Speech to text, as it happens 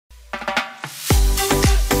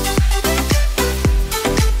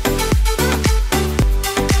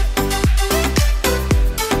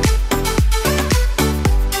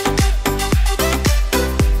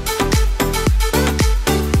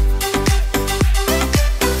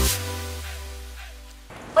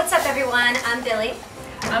I'm Billy.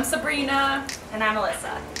 I'm Sabrina. And I'm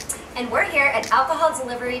Alyssa. And we're here at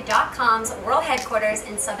alcoholdelivery.com's world headquarters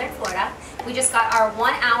in Southern Florida. We just got our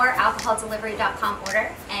 1-hour alcoholdelivery.com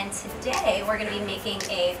order, and today we're going to be making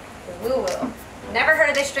a woo-woo. Never heard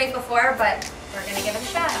of this drink before, but we're going to give it a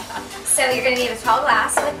shot. So you're going to need a tall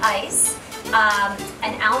glass with ice,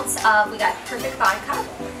 an ounce of, we got perfect vodka,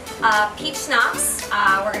 Peach Schnapps,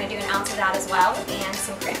 we're going to do an ounce of that as well, and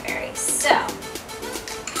some cranberry. So,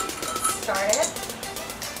 let's start it.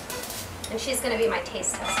 And she's going to be my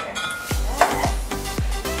taste tester.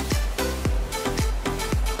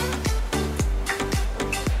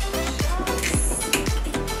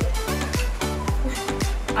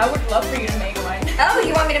 I would love for you to make mine. Oh,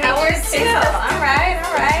 you want me to make yours too? too. All right,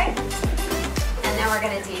 all right. And then we're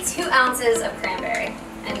going to do 2 ounces of cranberry.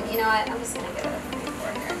 And you know what? I'm just going to give it a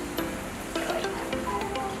 3-4 here.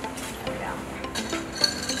 There we go.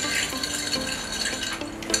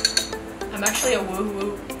 I'm actually a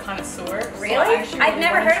woo-woo connoisseur. Really? So I've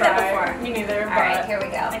never heard of that before. Me neither. All right, here we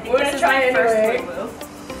go. We're going to try it anyway. Woo-woo.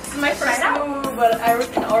 This is my first woo-woo, but I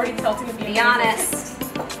can already tell it's going to be amazing. honest.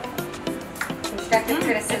 Constructive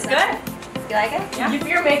criticism. It's good. You like it? Yeah. If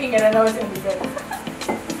you're making it, I know it's going to be good. You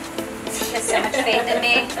have so much faith in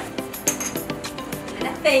me.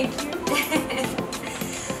 Thank you.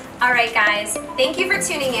 Alright guys, thank you for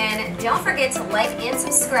tuning in. Don't forget to like and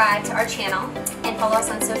subscribe to our channel and follow us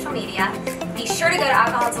on social media. Be sure to go to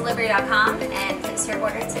alcoholdelivery.com and place your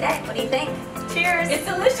order today. What do you think? Cheers. It's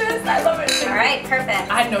delicious. I love it. Alright,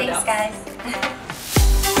 perfect. I had no Thanks doubt. guys.